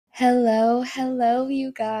Hello,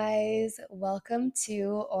 you guys. Welcome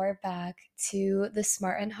to or back to the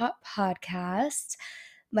Smart and Hot podcast.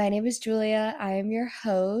 My name is Julia. I am your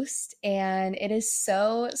host, and it is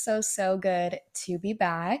so good to be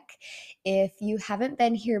back. If you haven't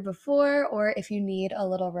been here before, or if you need a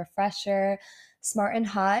little refresher, Smart and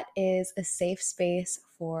Hot is a safe space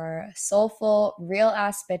for soulful, real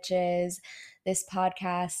ass bitches. This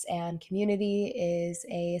podcast and community is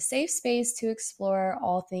a safe space to explore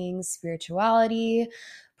all things spirituality,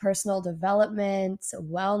 personal development,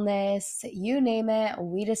 wellness, you name it,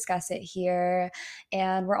 we discuss it here.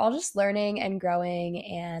 And we're all just learning and growing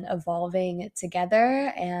and evolving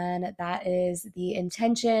together. And that is the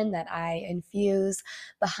intention that I infuse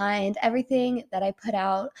behind everything that I put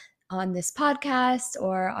out on this podcast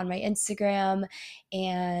or on my Instagram.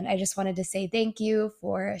 And I just wanted to say thank you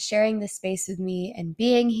for sharing this space with me and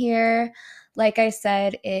being here. Like I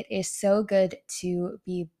said, it is so good to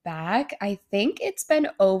be back. I think it's been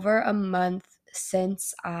over a month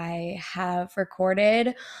since I have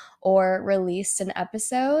recorded or released an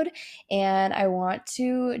episode, and I want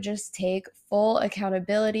to just take full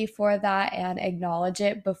accountability for that and acknowledge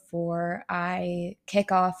it before I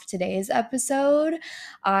kick off today's episode.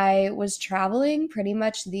 I was traveling pretty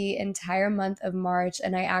much the entire month of March,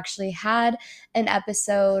 and I actually had an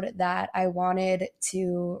episode that I wanted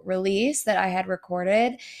to release that I had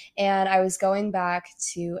recorded, and I was going back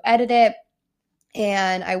to edit it,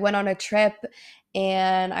 and I went on a trip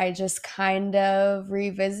and I just kind of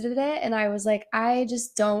revisited it, and I was like, I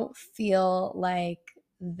just don't feel like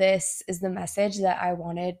this is the message that I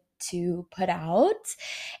wanted to put out.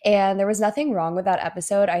 And there was nothing wrong with that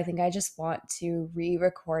episode. I think I just want to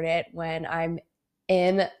re-record it when I'm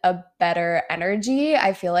in a better energy.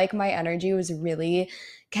 I feel like my energy was really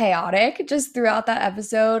chaotic just throughout that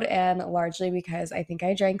episode, and largely because I think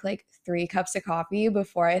I drank like 3 cups of coffee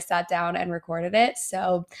before I sat down and recorded it.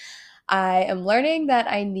 So I am learning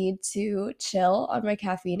that I need to chill on my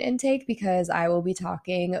caffeine intake because I will be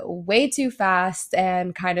talking way too fast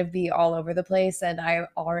and kind of be all over the place. And I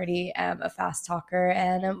already am a fast talker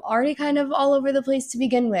and I'm already kind of all over the place to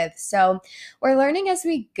begin with. So we're learning as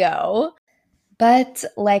we go. But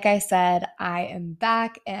like I said, I am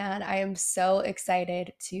back and I am so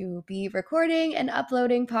excited to be recording and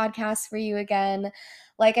uploading podcasts for you again.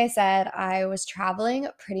 Like I said, I was traveling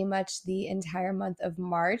pretty much the entire month of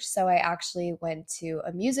March. So I actually went to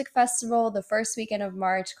a music festival the first weekend of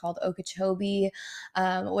March called Okeechobee,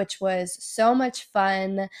 which was so much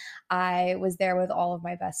fun. I was there with all of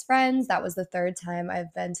my best friends. That was the third time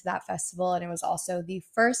I've been to that festival, and it was also the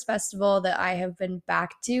first festival that I have been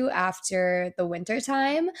back to after the winter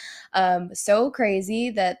time. So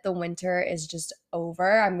crazy that the winter is just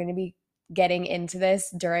over. I'm going to be getting into this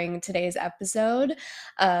during today's episode.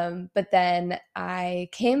 But then I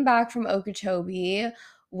came back from Okeechobee,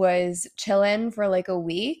 was chilling for like a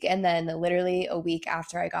week, and then literally a week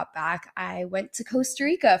after I got back, I went to Costa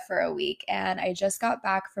Rica for a week, and I just got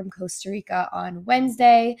back from Costa Rica on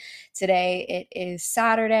Wednesday. Today it is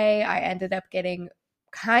Saturday. I ended up getting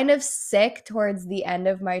kind of sick towards the end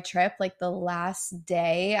of my trip. Like the last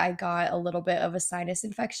day, I got a little bit of a sinus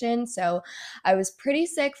infection. So I was pretty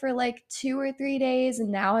sick for like 2 or 3 days,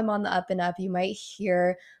 and now I'm on the up and up. You might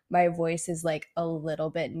hear my voice is like a little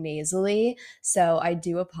bit nasally. So I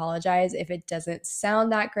do apologize if it doesn't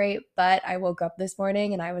sound that great, but I woke up this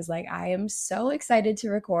morning and I was like, I am so excited to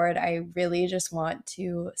record. I really just want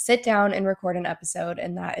to sit down and record an episode.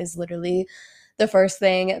 And that is literally the first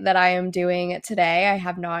thing that I am doing today. I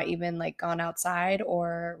have not even like gone outside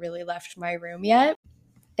or really left my room yet.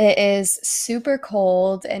 It is super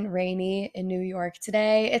cold and rainy in New York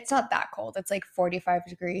today. It's not that cold. It's like 45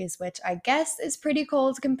 degrees, which I guess is pretty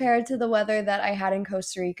cold compared to the weather that I had in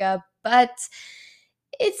Costa Rica, but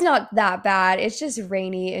it's not that bad. It's just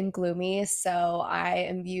rainy and gloomy. So I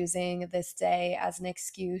am using this day as an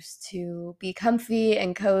excuse to be comfy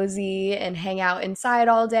and cozy and hang out inside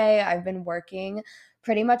all day. I've been working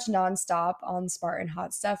pretty much nonstop on Smart and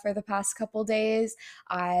Hot stuff for the past couple days.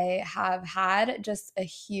 I have had just a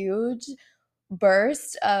huge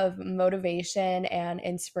burst of motivation and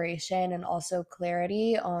inspiration and also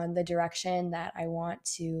clarity on the direction that I want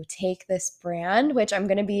to take this brand, which I'm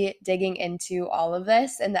going to be digging into all of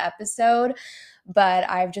this in the episode. But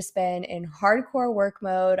I've just been in hardcore work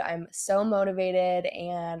mode. I'm so motivated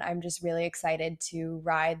and I'm just really excited to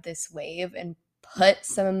ride this wave and put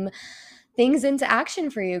some things into action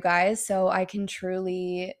for you guys so I can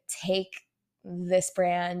truly take this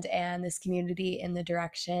brand and this community in the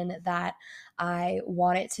direction that I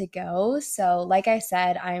want it to go. So, like I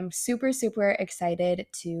said, I'm super, super excited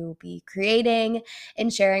to be creating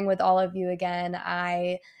and sharing with all of you again.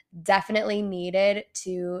 I definitely needed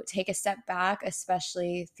to take a step back,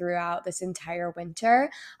 especially throughout this entire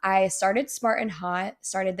winter. I started Smart and Hot,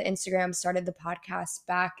 started the Instagram, started the podcast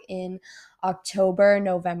back in October,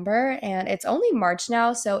 November, and it's only March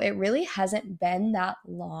now, so it really hasn't been that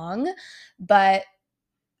long. But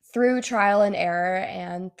through trial and error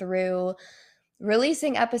and through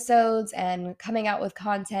releasing episodes and coming out with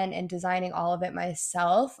content and designing all of it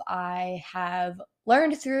myself, I have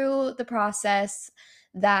learned through the process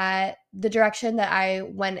that the direction that I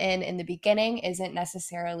went in the beginning isn't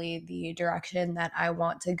necessarily the direction that I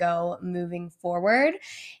want to go moving forward.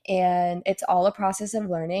 And it's all a process of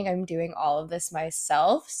learning. I'm doing all of this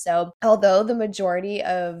myself. So, although the majority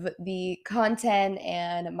of the content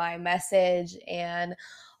and my message and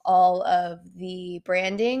all of the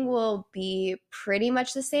branding will be pretty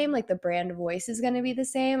much the same. Like the brand voice is going to be the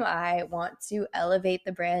same. I want to elevate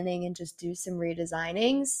the branding and just do some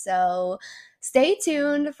redesigning. So stay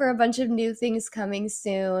tuned for a bunch of new things coming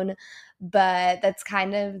soon. But that's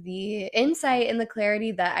kind of the insight and the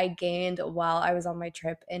clarity that I gained while I was on my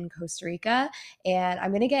trip in Costa Rica. And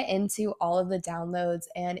I'm going to get into all of the downloads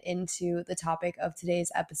and into the topic of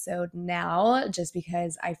today's episode now, just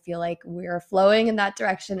because I feel like we're flowing in that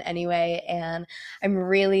direction anyway. And I'm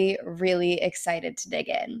really, really excited to dig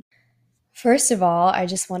in. First of all, I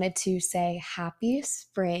just wanted to say happy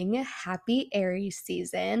spring, happy Aries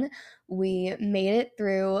season. We made it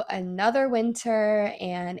through another winter,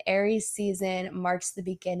 and Aries season marks the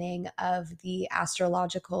beginning of the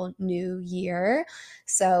astrological new year.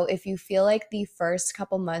 So, if you feel like the first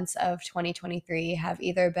couple months of 2023 have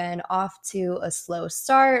either been off to a slow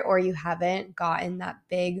start or you haven't gotten that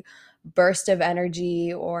big burst of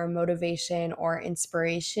energy or motivation or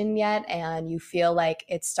inspiration yet, and you feel like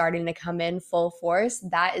it's starting to come in full force,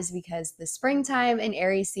 that is because the springtime and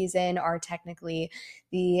Aries season are technically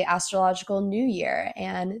the astrological new year.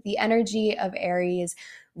 And the energy of Aries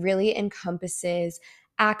really encompasses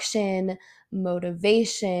action,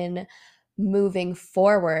 motivation, moving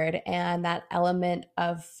forward, and that element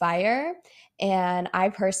of fire. And I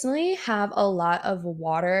personally have a lot of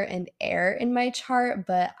water and air in my chart,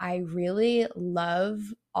 but I really love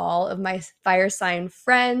all of my fire sign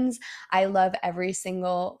friends. I love every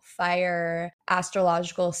single fire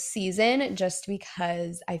astrological season just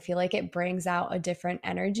because I feel like it brings out a different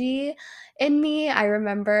energy in me. I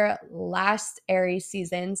remember last Aries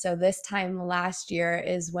season, so this time last year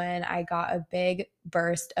is when I got a big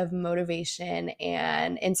burst of motivation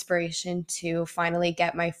and inspiration to finally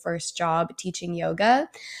get my first job teaching yoga.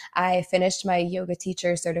 I finished my yoga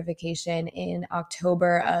teacher certification in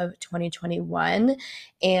October of 2021.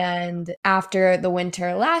 And after the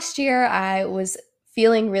winter last year, I was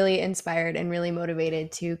feeling really inspired and really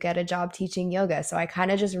motivated to get a job teaching yoga. So I kind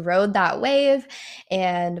of just rode that wave.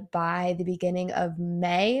 And by the beginning of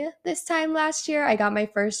May this time last year, I got my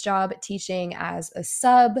first job teaching as a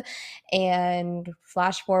sub. And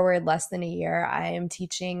flash forward less than a year, I am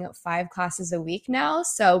teaching 5 classes a week now.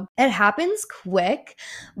 So it happens quick.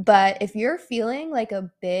 But if you're feeling like a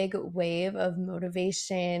big wave of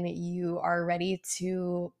motivation, you are ready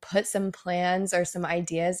to put some plans or some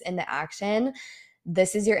ideas into action,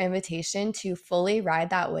 this is your invitation to fully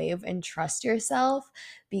ride that wave and trust yourself,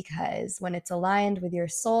 because when it's aligned with your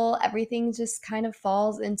soul, everything just kind of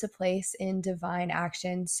falls into place in divine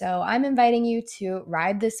action. So I'm inviting you to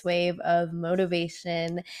ride this wave of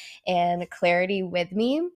motivation and clarity with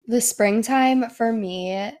me. The springtime for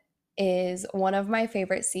me is one of my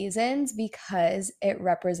favorite seasons because it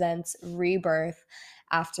represents rebirth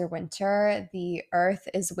after winter. The earth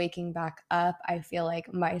is waking back up. I feel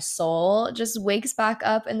like my soul just wakes back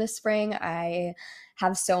up in the spring. I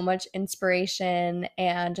have so much inspiration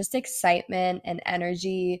and just excitement and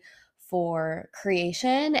energy for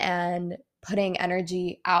creation and putting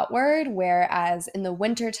energy outward. Whereas in the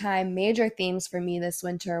wintertime, major themes for me this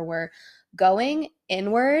winter were going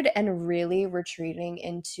inward and really retreating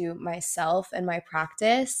into myself and my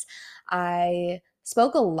practice. I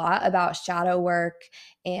spoke a lot about shadow work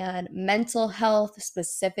and mental health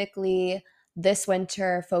specifically. This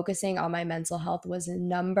winter, focusing on my mental health was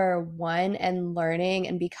number one, and learning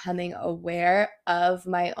and becoming aware of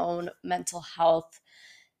my own mental health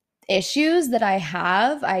issues that I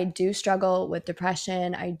have. I do struggle with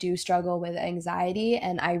depression. I do struggle with anxiety.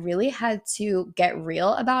 And I really had to get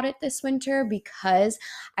real about it this winter because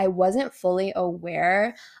I wasn't fully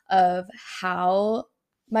aware of how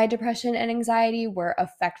my depression and anxiety were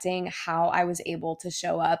affecting how I was able to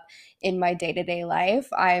show up in my day to day life.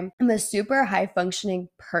 I'm a super high functioning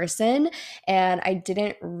person, and I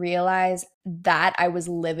didn't realize that I was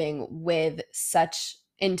living with such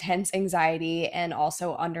intense anxiety and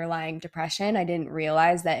also underlying depression. I didn't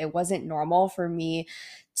realize that it wasn't normal for me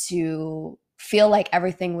to feel like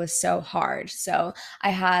everything was so hard. So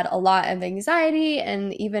I had a lot of anxiety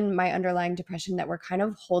and even my underlying depression that were kind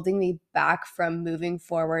of holding me back from moving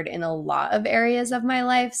forward in a lot of areas of my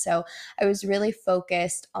life. So I was really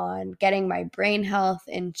focused on getting my brain health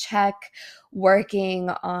in check,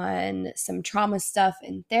 working on some trauma stuff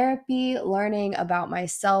in therapy, learning about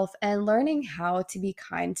myself, and learning how to be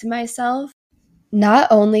kind to myself. Not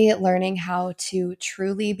only learning how to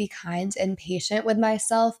truly be kind and patient with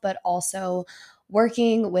myself, but also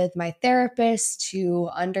working with my therapist to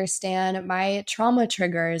understand my trauma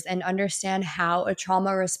triggers and understand how a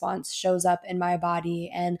trauma response shows up in my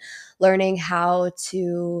body, and learning how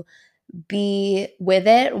to be with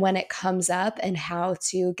it when it comes up and how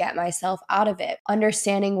to get myself out of it.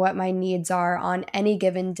 Understanding what my needs are on any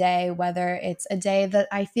given day, whether it's a day that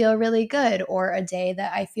I feel really good, or a day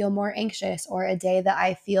that I feel more anxious, or a day that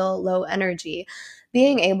I feel low energy.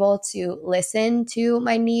 Being able to listen to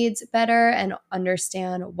my needs better and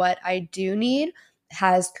understand what I do need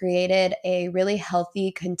has created a really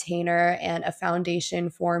healthy container and a foundation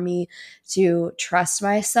for me to trust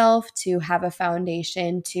myself, to have a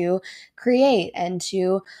foundation to create and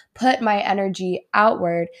to put my energy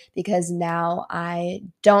outward, because now I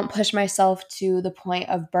don't push myself to the point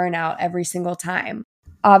of burnout every single time.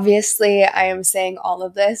 Obviously, I am saying all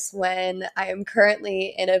of this when I am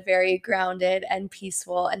currently in a very grounded and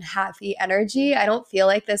peaceful and happy energy. I don't feel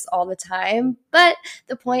like this all the time, but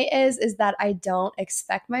the point is that I don't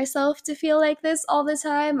expect myself to feel like this all the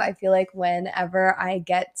time. I feel like whenever I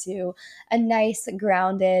get to a nice,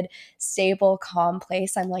 grounded, stable, calm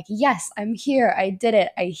place, I'm like, yes, I'm here. I did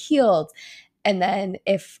it. I healed. And then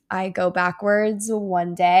if I go backwards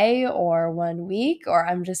one day or one week, or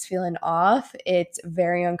I'm just feeling off, it's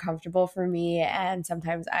very uncomfortable for me. And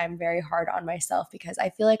sometimes I'm very hard on myself because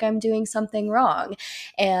I feel like I'm doing something wrong.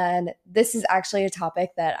 And this is actually a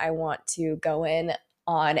topic that I want to go in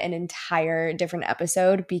on an entire different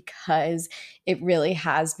episode because it really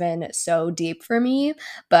has been so deep for me.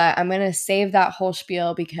 But I'm going to save that whole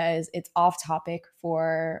spiel because it's off topic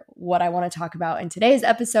for what I want to talk about in today's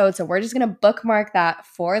episode. So we're just going to bookmark that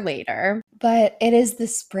for later. But it is the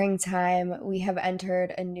springtime. We have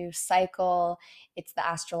entered a new cycle. It's the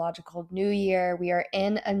astrological new year. We are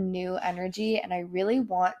in a new energy, and I really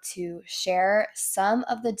want to share some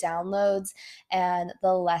of the downloads and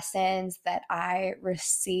the lessons that I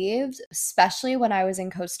received, especially when I was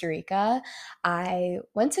in Costa Rica. I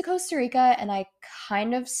went to Costa Rica and I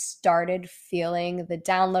kind of started feeling the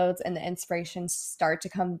downloads and the inspiration start to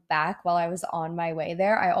come back while I was on my way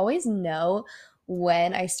there. I always know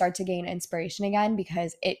when I start to gain inspiration again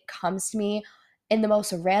because it comes to me in the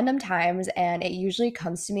most random times, and it usually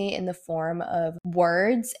comes to me in the form of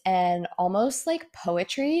words and almost like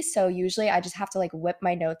poetry. So usually I just have to like whip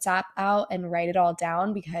my notes app out and write it all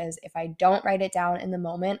down, because if I don't write it down in the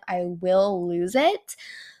moment, I will lose it.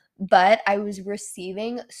 But I was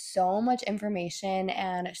receiving so much information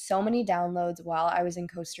and so many downloads while I was in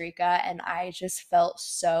Costa Rica, and I just felt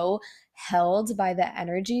so held by the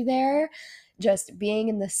energy there. Just being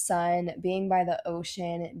in the sun, being by the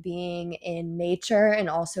ocean, being in nature, and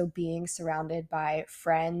also being surrounded by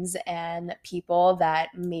friends and people that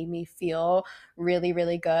made me feel really,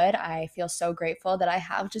 really good. I feel so grateful that I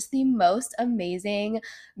have just the most amazing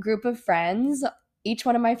group of friends. Each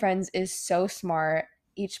one of my friends is so smart.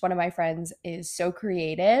 Each one of my friends is so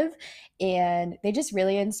creative, and they just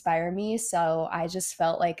really inspire me. So I just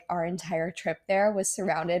felt like our entire trip there was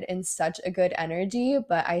surrounded in such a good energy.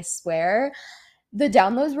 But I swear, the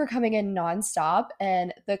downloads were coming in nonstop,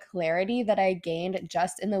 and the clarity that I gained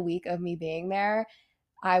just in the week of me being there,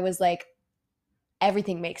 I was like,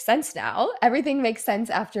 everything makes sense now. Everything makes sense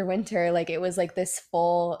after winter. Like, it was like this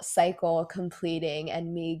full cycle completing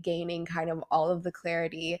and me gaining kind of all of the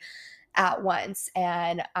clarity at once.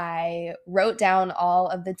 And I wrote down all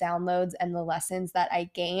of the downloads and the lessons that I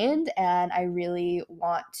gained, and I really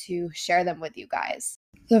want to share them with you guys.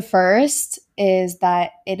 The first is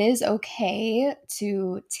that it is okay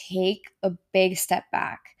to take a big step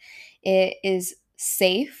back. It is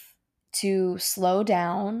safe to slow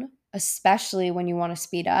down, especially when you want to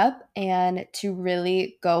speed up, and to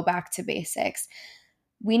really go back to basics.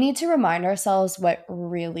 We need to remind ourselves what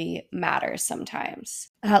really matters sometimes.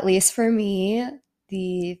 At least for me,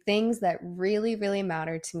 the things that really, really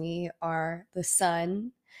matter to me are the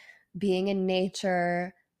sun, being in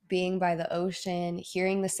nature, being by the ocean,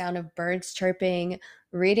 hearing the sound of birds chirping,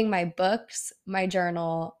 reading my books, my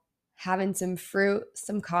journal, having some fruit,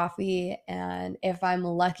 some coffee, and if I'm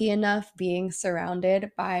lucky enough, being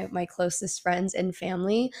surrounded by my closest friends and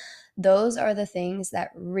family. Those are the things that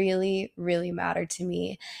really, really matter to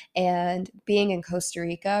me. And being in Costa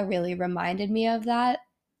Rica really reminded me of that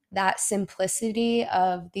simplicity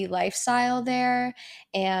of the lifestyle there,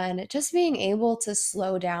 and just being able to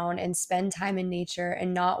slow down and spend time in nature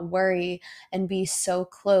and not worry and be so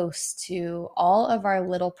close to all of our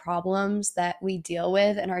little problems that we deal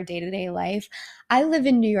with in our day-to-day life. I live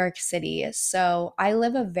in New York City, so I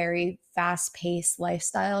live a very fast-paced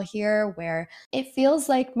lifestyle here where it feels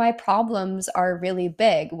like my problems are really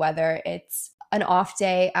big, whether it's an off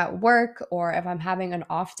day at work, or if I'm having an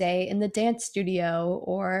off day in the dance studio,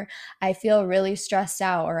 or I feel really stressed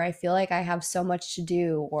out, or I feel like I have so much to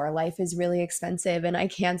do, or life is really expensive and I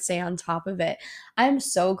can't stay on top of it. I'm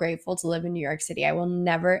so grateful to live in New York City. I will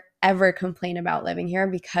never, ever complain about living here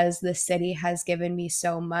because the city has given me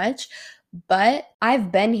so much. But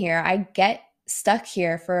I've been here. I get stuck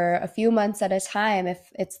here for a few months at a time if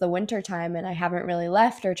it's the winter time and I haven't really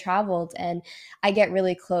left or traveled, and I get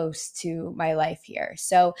really close to my life here.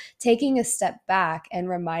 So taking a step back and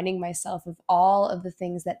reminding myself of all of the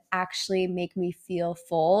things that actually make me feel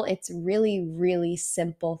full. It's really, really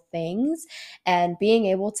simple things. And being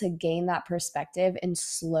able to gain that perspective and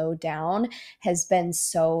slow down has been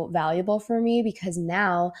so valuable for me, because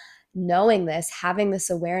now, knowing this, having this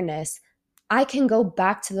awareness, I can go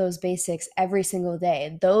back to those basics every single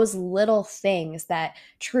day. Those little things that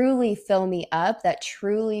truly fill me up, that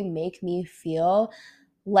truly make me feel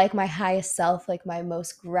like my highest self, like my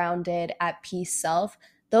most grounded, at peace self.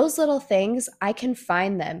 Those little things, I can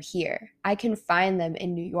find them here. I can find them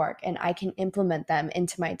in New York, and I can implement them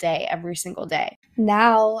into my day every single day.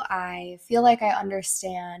 Now I feel like I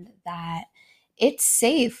understand that it's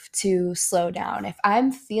safe to slow down. If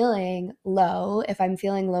I'm feeling low, if I'm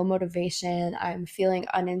feeling low motivation, I'm feeling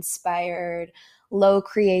uninspired, low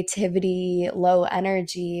creativity, low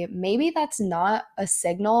energy, maybe that's not a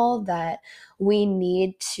signal that we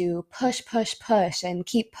need to push, push, push and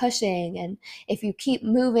keep pushing. And if you keep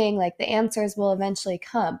moving, like the answers will eventually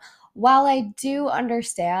come. While I do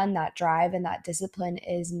understand that drive and that discipline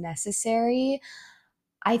is necessary,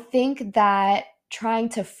 I think that trying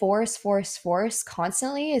to force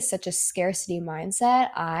constantly is such a scarcity mindset.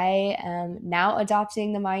 I am now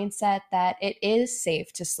adopting the mindset that it is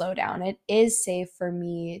safe to slow down. It is safe for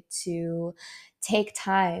me to take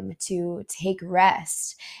time, to take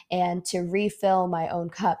rest, and to refill my own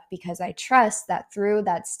cup, because I trust that through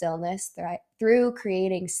that stillness, through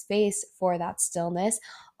creating space for that stillness,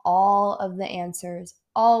 all of the answers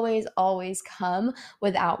always, always come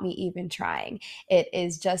without me even trying. It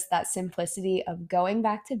is just that simplicity of going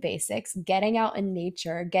back to basics, getting out in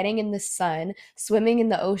nature, getting in the sun, swimming in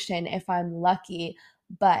the ocean if I'm lucky.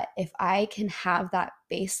 But if I can have that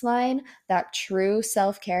baseline, that true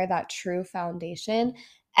self care, that true foundation,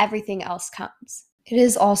 everything else comes. It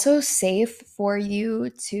is also safe for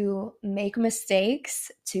you to make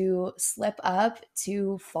mistakes, to slip up,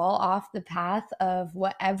 to fall off the path of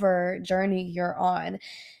whatever journey you're on.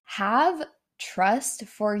 Have trust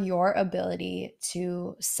for your ability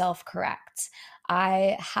to self correct.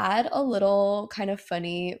 I had a little kind of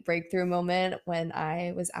funny breakthrough moment when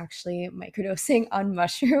I was actually microdosing on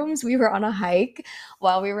mushrooms. We were on a hike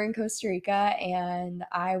while we were in Costa Rica, and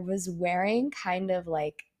I was wearing kind of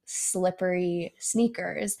like slippery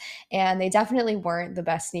sneakers, and they definitely weren't the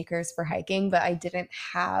best sneakers for hiking, but I didn't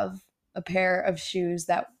have a pair of shoes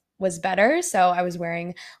that was better, so I was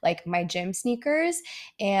wearing like my gym sneakers,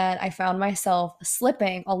 and I found myself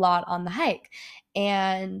slipping a lot on the hike.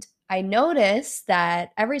 And I noticed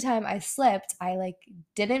that every time I slipped, I like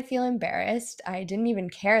didn't feel embarrassed. I didn't even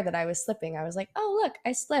care that I was slipping. I was like, "Oh, look,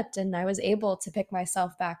 I slipped," and I was able to pick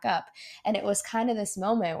myself back up. And it was kind of this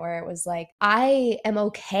moment where it was like, I am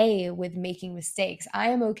okay with making mistakes. I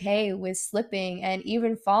am okay with slipping and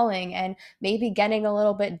even falling and maybe getting a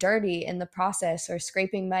little bit dirty in the process, or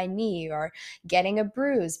scraping my knee or getting a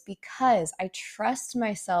bruise, because I trust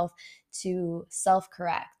myself to self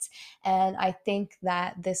correct. And I think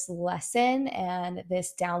that this lesson and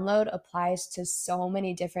this download applies to so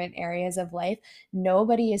many different areas of life.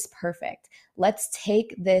 Nobody is perfect. Let's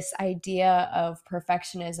take this idea of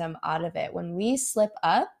perfectionism out of it. When we slip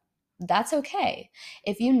up, that's okay.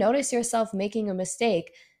 If you notice yourself making a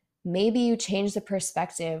mistake, maybe you change the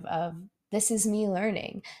perspective of This is me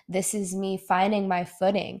learning. This is me finding my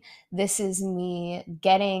footing. This is me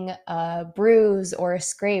getting a bruise or a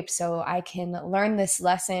scrape so I can learn this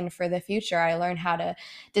lesson for the future. I learn how to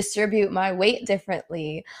distribute my weight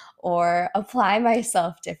differently or apply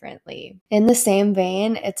myself differently. In the same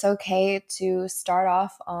vein, it's okay to start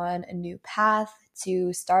off on a new path,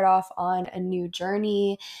 to start off on a new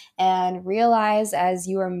journey, and realize as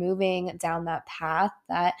you are moving down that path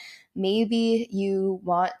that maybe you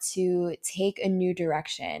want to take a new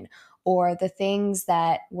direction, or the things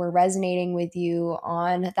that were resonating with you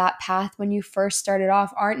on that path when you first started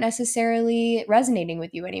off aren't necessarily resonating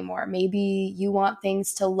with you anymore. Maybe you want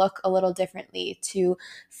things to look a little differently, to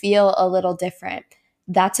feel a little different.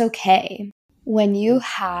 That's okay. When you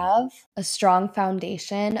have a strong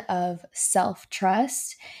foundation of self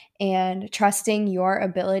trust and trusting your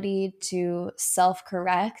ability to self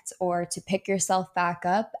correct or to pick yourself back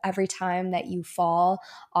up every time that you fall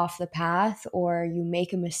off the path or you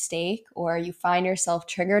make a mistake or you find yourself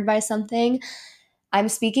triggered by something, I'm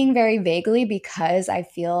speaking very vaguely because I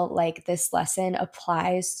feel like this lesson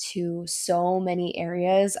applies to so many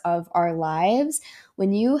areas of our lives.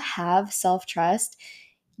 When you have self trust,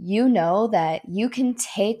 you know that you can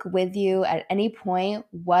take with you at any point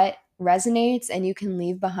what resonates and you can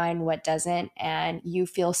leave behind what doesn't, and you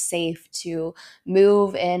feel safe to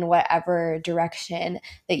move in whatever direction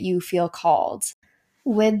that you feel called.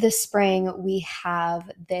 With the spring, we have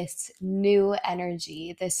this new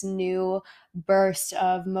energy, this new burst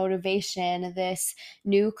of motivation, this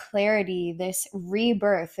new clarity, this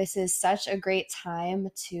rebirth. This is such a great time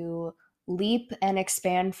to leap and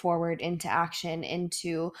expand forward into action,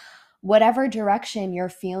 into whatever direction you're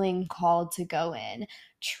feeling called to go in.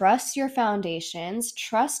 Trust your foundations,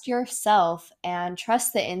 trust yourself, and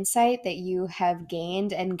trust the insight that you have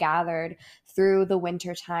gained and gathered through the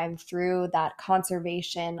winter time, through that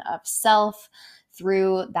conservation of self,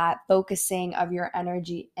 through that focusing of your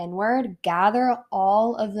energy inward. Gather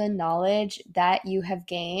all of the knowledge that you have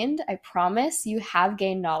gained. I promise you have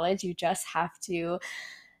gained knowledge. You just have to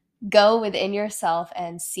go within yourself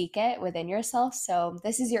and seek it within yourself. So,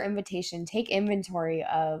 this is your invitation. Take inventory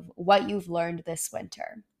of what you've learned this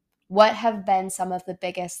winter. What have been some of the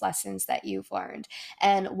biggest lessons that you've learned?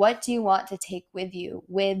 And what do you want to take with you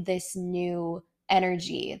with this new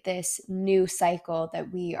energy, this new cycle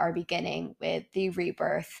that we are beginning with the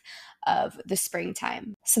rebirth of the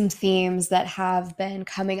springtime? Some themes that have been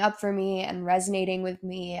coming up for me and resonating with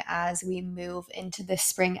me as we move into this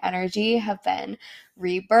spring energy have been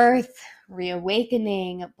rebirth,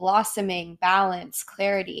 reawakening, blossoming, balance,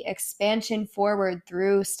 clarity, expansion forward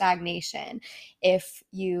through stagnation. If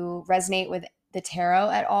you resonate with the tarot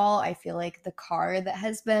at all, I feel like the card that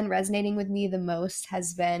has been resonating with me the most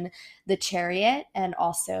has been the Chariot and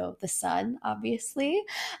also the Sun, obviously.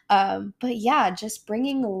 But yeah, just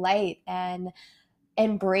bringing light and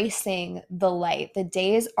embracing the light. The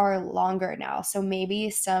days are longer now. So maybe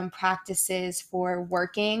some practices for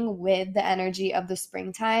working with the energy of the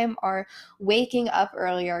springtime are waking up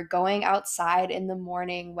earlier, going outside in the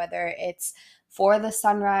morning, whether it's for the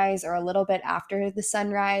sunrise or a little bit after the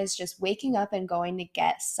sunrise, just waking up and going to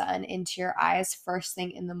get sun into your eyes first thing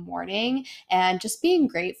in the morning, and just being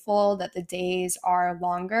grateful that the days are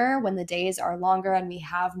longer. When the days are longer and we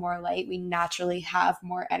have more light, we naturally have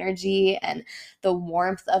more energy, and the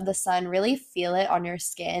warmth of the sun, really feel it on your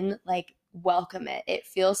skin, like welcome it. It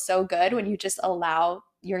feels so good when you just allow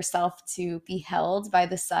yourself to be held by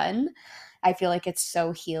the sun. I feel like it's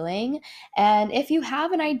so healing. And if you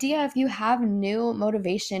have an idea, if you have new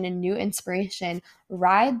motivation and new inspiration,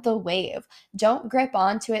 ride the wave. Don't grip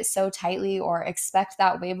onto it so tightly or expect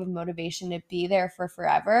that wave of motivation to be there for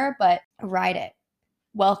forever, but ride it.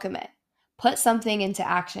 Welcome it. Put something into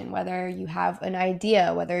action, whether you have an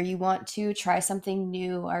idea, whether you want to try something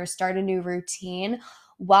new or start a new routine.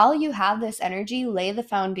 While you have this energy, lay the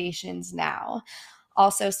foundations now.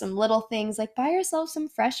 Also, some little things like buy yourself some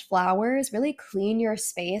fresh flowers, really clean your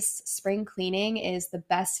space. Spring cleaning is the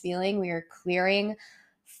best feeling. We are clearing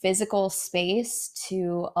physical space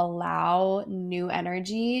to allow new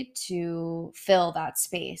energy to fill that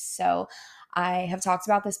space. So, I have talked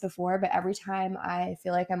about this before, but every time I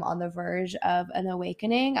feel like I'm on the verge of an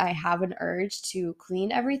awakening, I have an urge to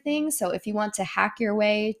clean everything. So, if you want to hack your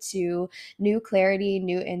way to new clarity,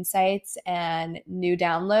 new insights, and new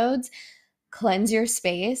downloads, cleanse your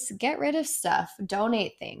space, get rid of stuff,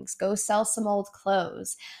 donate things, go sell some old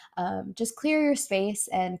clothes. Just clear your space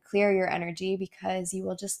and clear your energy, because you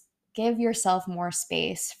will just give yourself more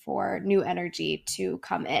space for new energy to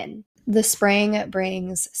come in. The spring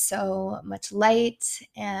brings so much light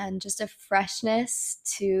and just a freshness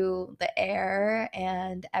to the air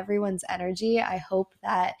and everyone's energy. I hope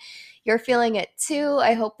that you're feeling it too.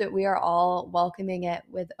 I hope that we are all welcoming it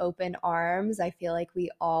with open arms. I feel like we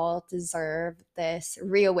all deserve this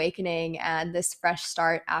reawakening and this fresh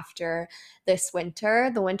start after this winter.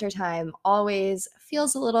 The wintertime always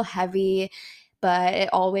feels a little heavy, but it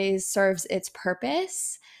always serves its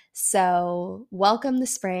purpose. So, welcome the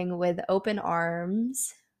spring with open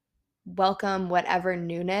arms. Welcome whatever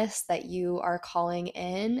newness that you are calling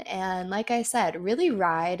in. And like I said, really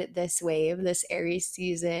ride this wave, this Aries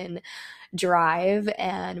season drive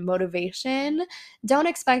and motivation. Don't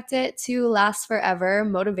expect it to last forever.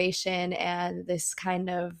 Motivation and this kind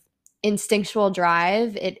of instinctual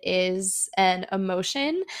drive, it is an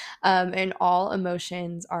emotion, and all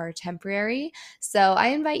emotions are temporary. So I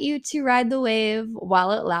invite you to ride the wave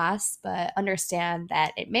while it lasts, but understand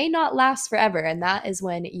that it may not last forever. And that is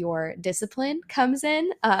when your discipline comes in,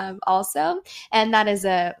 also. And that is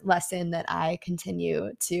a lesson that I continue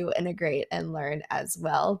to integrate and learn as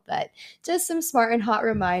well. But just some smart and hot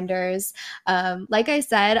reminders. Like I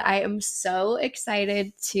said, I am so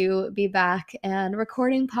excited to be back and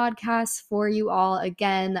recording podcasts for you all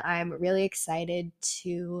again. I'm really excited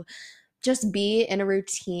to just be in a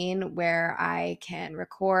routine where I can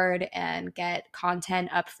record and get content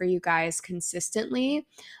up for you guys consistently.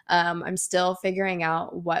 I'm still figuring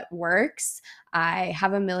out what works. I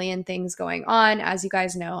have a million things going on. As you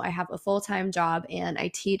guys know, I have a full time job and I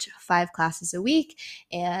teach 5 classes a week.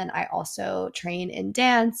 And I also train in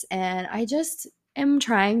dance. And I just am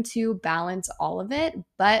trying to balance all of it.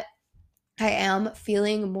 But I am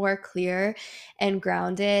feeling more clear and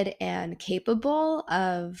grounded and capable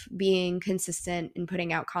of being consistent in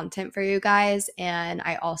putting out content for you guys. And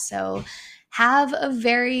I also have a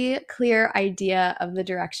very clear idea of the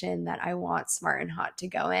direction that I want Smart and Hot to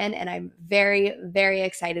go in. And I'm very, very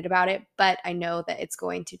excited about it. But I know that it's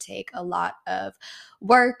going to take a lot of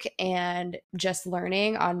work and just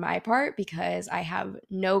learning on my part because I have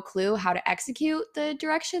no clue how to execute the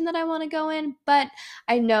direction that I want to go in. But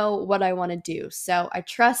I know what I want to do. So I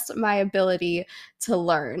trust my ability to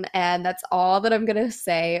learn. And that's all that I'm going to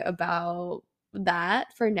say about that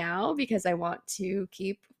for now because I want to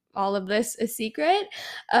keep all of this a secret.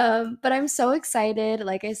 But I'm so excited,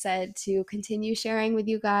 like I said, to continue sharing with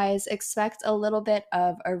you guys. Expect a little bit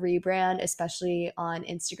of a rebrand, especially on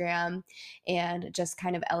Instagram, and just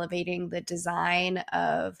kind of elevating the design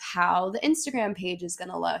of how the Instagram page is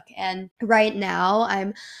going to look. And right now,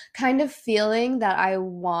 I'm kind of feeling that I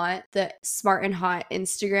want the Smart and Hot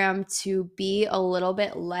Instagram to be a little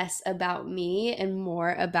bit less about me and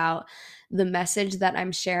more about the message that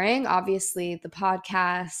I'm sharing. Obviously, the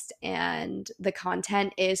podcast and the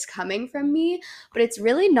content is coming from me, but it's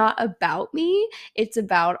really not about me. It's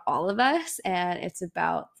about all of us and it's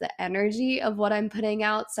about the energy of what I'm putting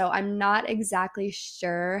out. So I'm not exactly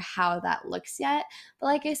sure how that looks yet. But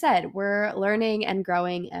like I said, we're learning and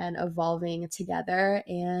growing and evolving together.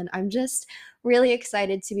 And I'm just really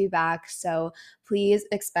excited to be back. So please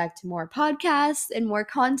expect more podcasts and more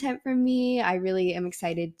content from me. I really am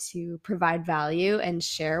excited to provide value and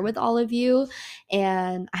share with all of you.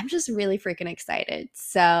 And I'm just really freaking excited.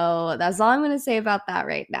 So that's all I'm going to say about that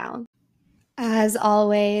right now. As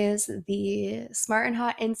always, the smart and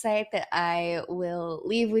hot insight that I will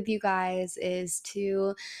leave with you guys is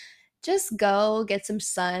to just go get some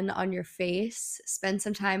sun on your face, spend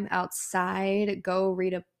some time outside, go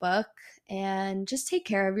read a book, and just take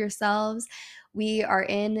care of yourselves. We are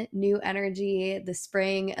in new energy. The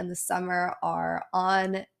spring and the summer are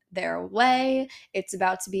on their way. It's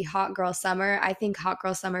about to be hot girl summer. I think hot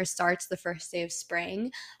girl summer starts the first day of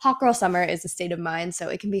spring. Hot girl summer is a state of mind, so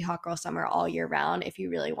it can be hot girl summer all year round if you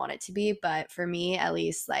really want it to be. But for me, at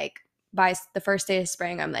least, like by the first day of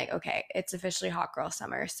spring, I'm like, okay, it's officially hot girl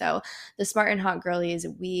summer. So the smart and hot girlies,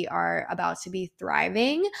 we are about to be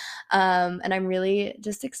thriving. And I'm really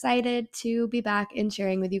just excited to be back and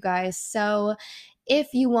sharing with you guys. So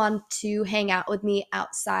if you want to hang out with me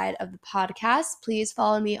outside of the podcast, please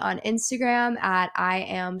follow me on Instagram at I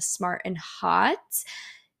am smart and hot.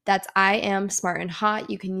 That's I am smart and hot.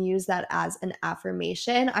 You can use that as an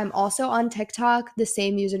affirmation. I'm also on TikTok, the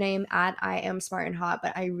same username at I am smart and hot,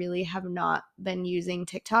 but I really have not been using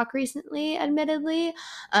TikTok recently, admittedly.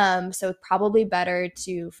 So it's probably better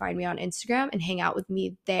to find me on Instagram and hang out with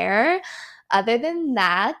me there. Other than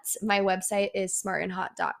that, my website is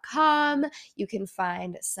smartandhot.com. You can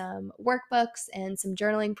find some workbooks and some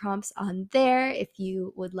journaling prompts on there if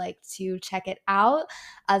you would like to check it out.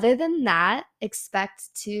 Other than that,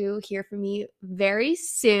 expect to hear from me very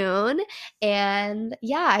soon. And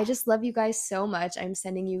yeah, I just love you guys so much. I'm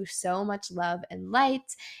sending you so much love and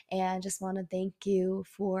light, and just want to thank you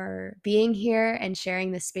for being here and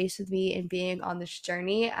sharing this space with me and being on this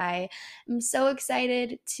journey. I am so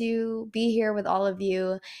excited to be here with all of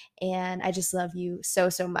you, and I just love you so,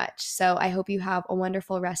 so much. So I hope you have a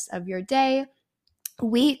wonderful rest of your day,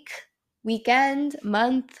 week, weekend,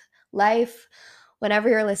 month, life. Whenever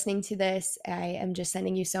you're listening to this, I am just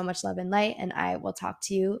sending you so much love and light, and I will talk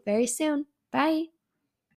to you very soon. Bye.